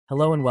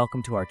Hello and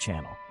welcome to our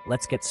channel.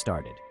 Let's get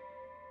started.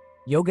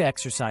 Yoga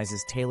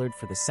exercises tailored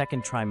for the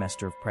second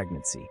trimester of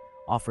pregnancy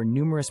offer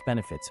numerous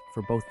benefits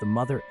for both the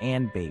mother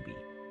and baby.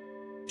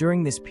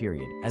 During this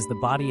period, as the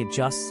body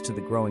adjusts to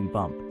the growing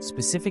bump,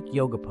 specific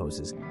yoga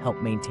poses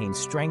help maintain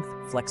strength,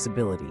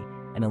 flexibility,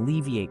 and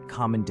alleviate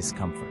common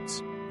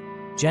discomforts.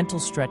 Gentle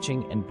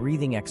stretching and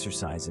breathing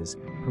exercises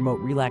promote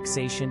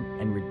relaxation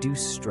and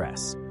reduce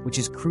stress, which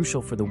is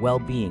crucial for the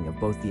well-being of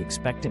both the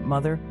expectant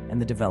mother and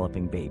the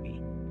developing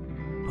baby.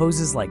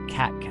 Poses like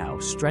cat-cow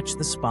stretch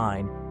the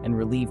spine and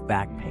relieve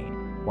back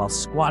pain, while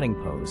squatting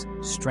pose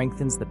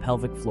strengthens the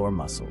pelvic floor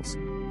muscles,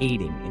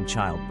 aiding in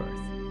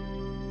childbirth.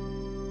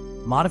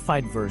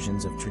 Modified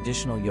versions of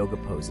traditional yoga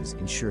poses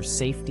ensure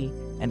safety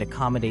and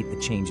accommodate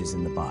the changes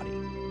in the body.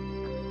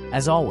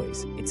 As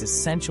always, it's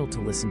essential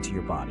to listen to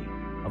your body,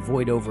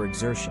 avoid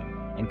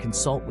overexertion, and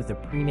consult with a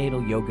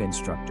prenatal yoga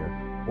instructor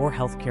or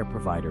healthcare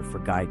provider for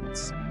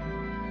guidance.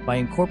 By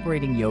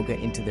incorporating yoga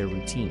into their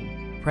routine,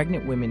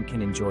 pregnant women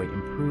can enjoy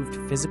improved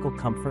physical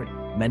comfort,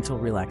 mental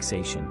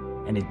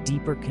relaxation, and a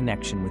deeper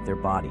connection with their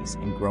bodies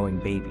and growing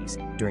babies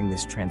during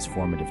this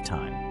transformative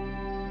time.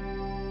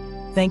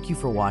 Thank you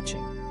for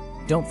watching.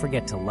 Don't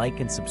forget to like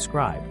and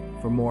subscribe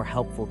for more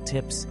helpful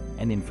tips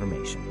and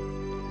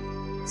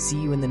information.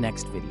 See you in the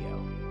next video.